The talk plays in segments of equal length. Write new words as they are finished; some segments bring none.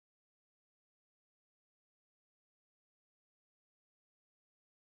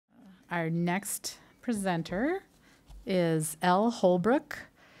Our next presenter is Elle Holbrook.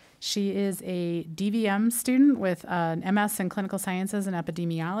 She is a DVM student with an MS in Clinical Sciences and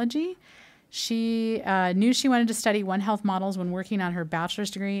Epidemiology. She knew she wanted to study One Health models when working on her bachelor's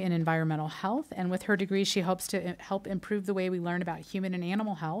degree in environmental health, and with her degree, she hopes to help improve the way we learn about human and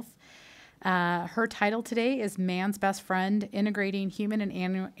animal health. Her title today is Man's Best Friend, Integrating Human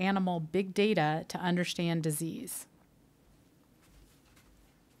and Animal Big Data to Understand Disease.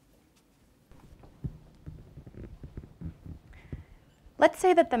 Let's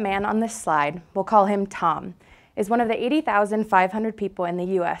say that the man on this slide, we'll call him Tom, is one of the 80,500 people in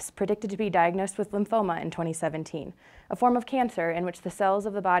the US predicted to be diagnosed with lymphoma in 2017, a form of cancer in which the cells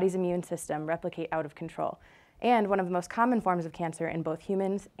of the body's immune system replicate out of control, and one of the most common forms of cancer in both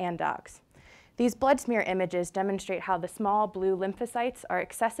humans and dogs. These blood smear images demonstrate how the small blue lymphocytes are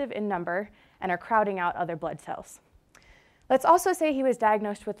excessive in number and are crowding out other blood cells. Let's also say he was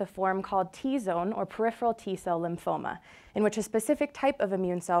diagnosed with a form called T-zone or peripheral T-cell lymphoma, in which a specific type of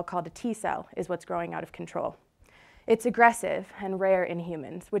immune cell called a T-cell is what's growing out of control. It's aggressive and rare in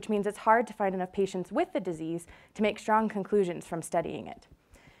humans, which means it's hard to find enough patients with the disease to make strong conclusions from studying it.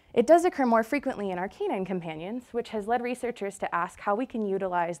 It does occur more frequently in our canine companions, which has led researchers to ask how we can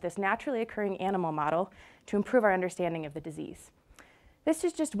utilize this naturally occurring animal model to improve our understanding of the disease. This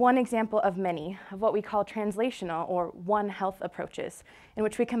is just one example of many of what we call translational or One Health approaches, in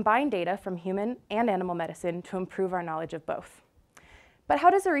which we combine data from human and animal medicine to improve our knowledge of both. But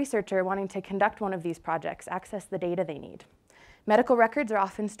how does a researcher wanting to conduct one of these projects access the data they need? Medical records are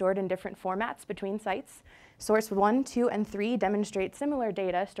often stored in different formats between sites. Source 1, 2, and 3 demonstrate similar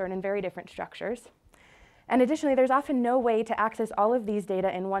data stored in very different structures. And additionally, there's often no way to access all of these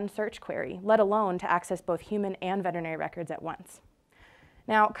data in one search query, let alone to access both human and veterinary records at once.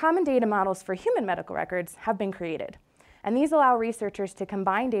 Now, common data models for human medical records have been created, and these allow researchers to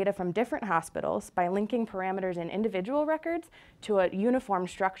combine data from different hospitals by linking parameters in individual records to a uniform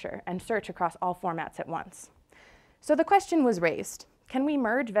structure and search across all formats at once. So the question was raised, can we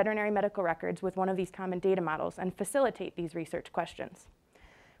merge veterinary medical records with one of these common data models and facilitate these research questions?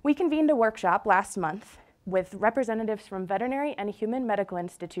 We convened a workshop last month with representatives from veterinary and human medical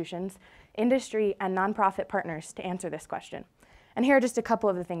institutions, industry, and nonprofit partners to answer this question. And here are just a couple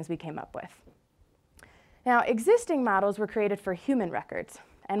of the things we came up with. Now, existing models were created for human records,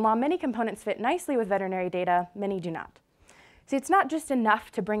 and while many components fit nicely with veterinary data, many do not. See, it's not just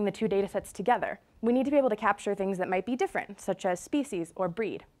enough to bring the two data sets together. We need to be able to capture things that might be different, such as species or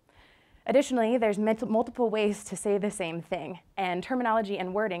breed. Additionally, there's multiple ways to say the same thing, and terminology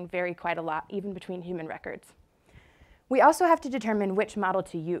and wording vary quite a lot, even between human records. We also have to determine which model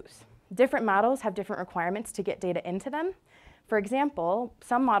to use. Different models have different requirements to get data into them. For example,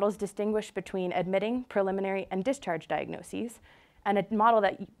 some models distinguish between admitting, preliminary, and discharge diagnoses, and a model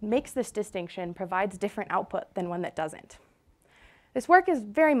that makes this distinction provides different output than one that doesn't. This work is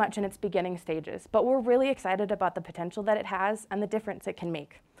very much in its beginning stages, but we're really excited about the potential that it has and the difference it can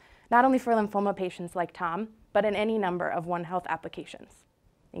make, not only for lymphoma patients like Tom, but in any number of One Health applications.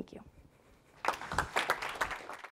 Thank you.